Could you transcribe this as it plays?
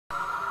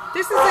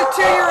This is a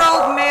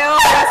 2-year-old male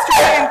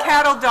Australian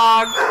cattle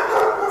dog,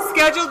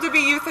 scheduled to be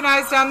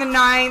euthanized on the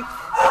 9th.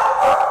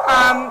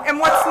 And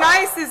what's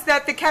nice is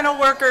that the kennel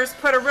workers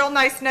put a real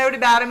nice note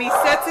about him. He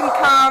sits and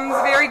comes,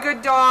 very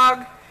good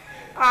dog.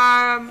 So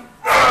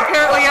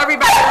apparently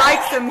everybody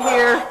likes him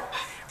here.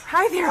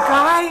 Hi there,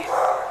 Guy.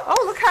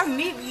 Oh, look how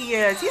neat he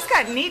is. He's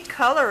got neat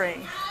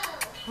coloring.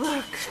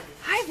 Look.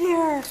 Hi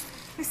there.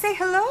 You say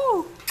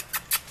hello.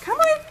 Come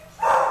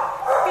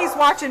on. He's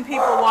watching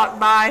people walk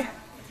by.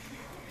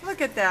 Look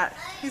at that.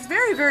 He's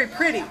very, very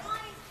pretty.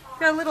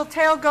 Got a little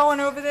tail going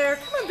over there.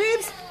 Come on,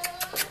 babes.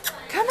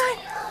 Come on.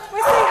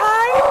 Want to say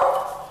hi?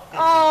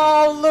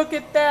 Oh, look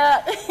at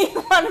that. He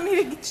wanted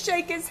me to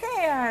shake his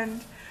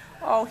hand.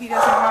 Oh, he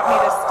doesn't want me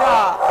to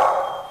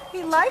stop.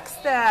 He likes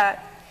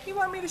that. You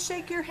want me to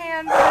shake your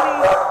hand,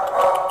 buddy?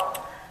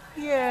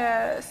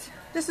 Yes.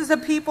 This is a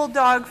people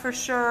dog for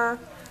sure.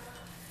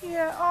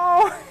 Yeah.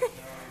 Oh,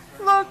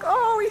 look.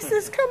 Oh, he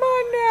says, come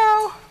on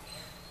now.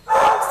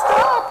 Don't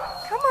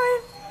stop. Come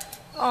on.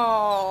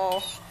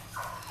 Oh.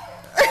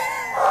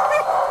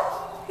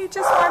 He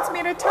just wants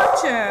me to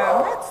touch him.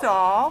 That's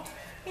all.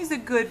 He's a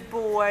good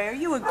boy. Are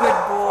you a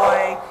good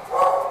boy?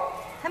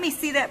 Let me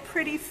see that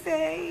pretty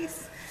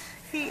face.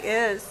 He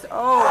is.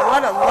 Oh,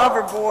 what a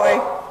lover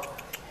boy.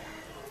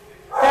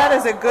 That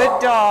is a good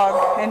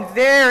dog and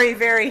very,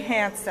 very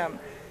handsome.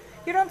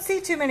 You don't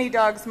see too many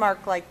dogs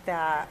marked like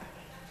that.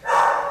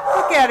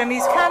 Look at him.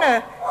 He's kind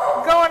of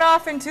going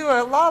off into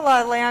a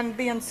la-la land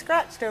being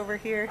scratched over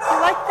here. You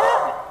like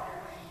that?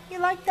 You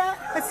like that?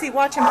 Let's see.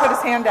 Watch him put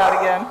his hand out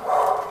again.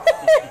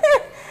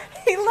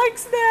 He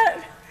likes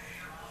that.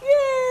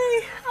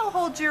 Yay. I'll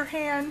hold your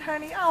hand,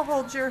 honey. I'll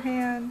hold your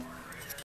hand.